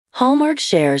Hallmark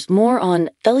shares more on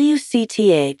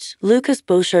WCTH, Lucas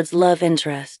Bouchard's love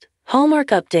interest. Hallmark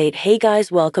update. Hey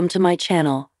guys, welcome to my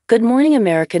channel. Good morning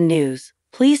American news.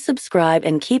 Please subscribe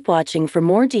and keep watching for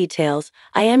more details.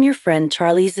 I am your friend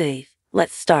Charlie Z.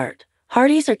 Let's start.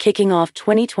 Hearties are kicking off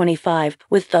 2025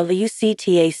 with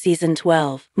WCTH Season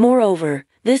 12. Moreover,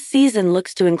 this season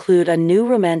looks to include a new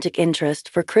romantic interest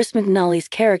for Chris McNally's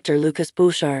character Lucas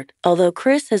Bouchard. Although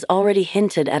Chris has already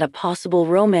hinted at a possible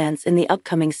romance in the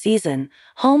upcoming season,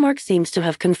 Hallmark seems to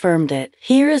have confirmed it.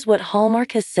 Here is what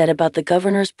Hallmark has said about the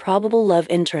governor's probable love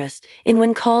interest in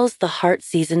When Calls the Heart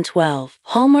Season 12.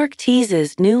 Hallmark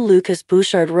teases new Lucas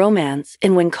Bouchard romance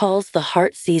in When Calls the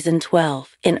Heart Season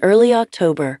 12. In early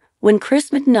October, when Chris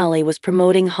McNally was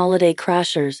promoting Holiday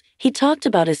Crashers, he talked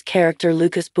about his character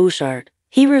Lucas Bouchard.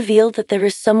 He revealed that there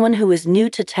is someone who is new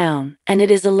to town, and it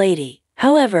is a lady.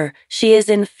 However, she is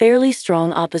in fairly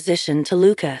strong opposition to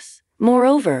Lucas.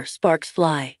 Moreover, sparks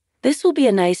fly. This will be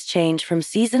a nice change from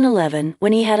Season 11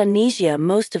 when he had amnesia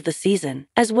most of the season,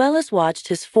 as well as watched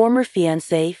his former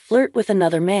fiancée flirt with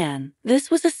another man.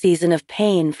 This was a season of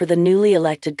pain for the newly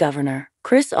elected governor.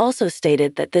 Chris also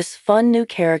stated that this fun new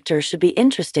character should be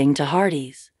interesting to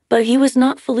Hearties. But he was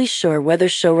not fully sure whether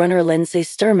showrunner Lindsay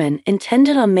Sturman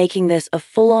intended on making this a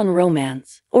full-on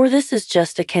romance, or this is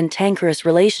just a cantankerous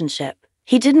relationship.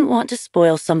 He didn't want to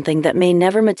spoil something that may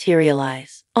never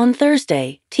materialize. On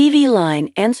Thursday, TV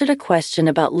Line answered a question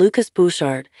about Lucas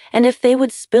Bouchard and if they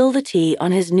would spill the tea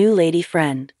on his new lady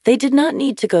friend. They did not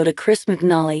need to go to Chris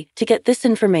McNally to get this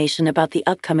information about the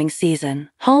upcoming season.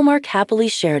 Hallmark happily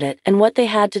shared it, and what they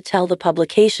had to tell the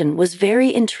publication was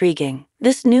very intriguing.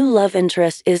 This new love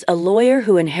interest is a lawyer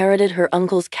who inherited her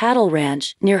uncle's cattle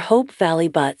ranch near Hope Valley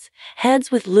butts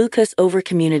heads with Lucas over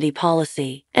community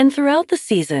policy. And throughout the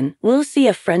season, we'll see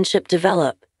a friendship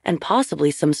develop and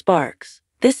possibly some sparks.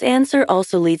 This answer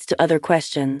also leads to other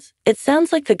questions. It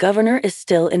sounds like the governor is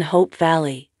still in Hope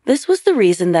Valley. This was the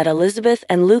reason that Elizabeth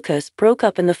and Lucas broke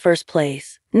up in the first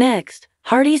place. Next,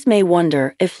 Hearties may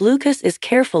wonder if Lucas is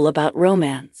careful about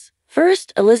romance.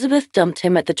 First, Elizabeth dumped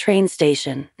him at the train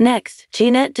station. Next,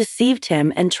 Jeanette deceived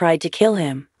him and tried to kill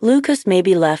him. Lucas may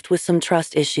be left with some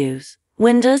trust issues.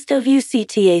 When does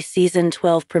WCTH Season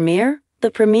 12 premiere? The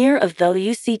premiere of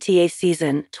WCTH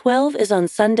Season 12 is on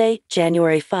Sunday,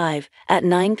 January 5 at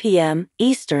 9 p.m.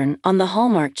 Eastern on the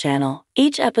Hallmark Channel.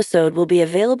 Each episode will be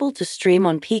available to stream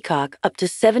on Peacock up to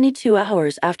 72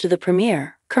 hours after the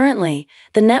premiere. Currently,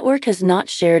 the network has not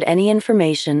shared any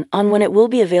information on when it will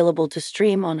be available to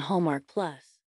stream on Hallmark Plus.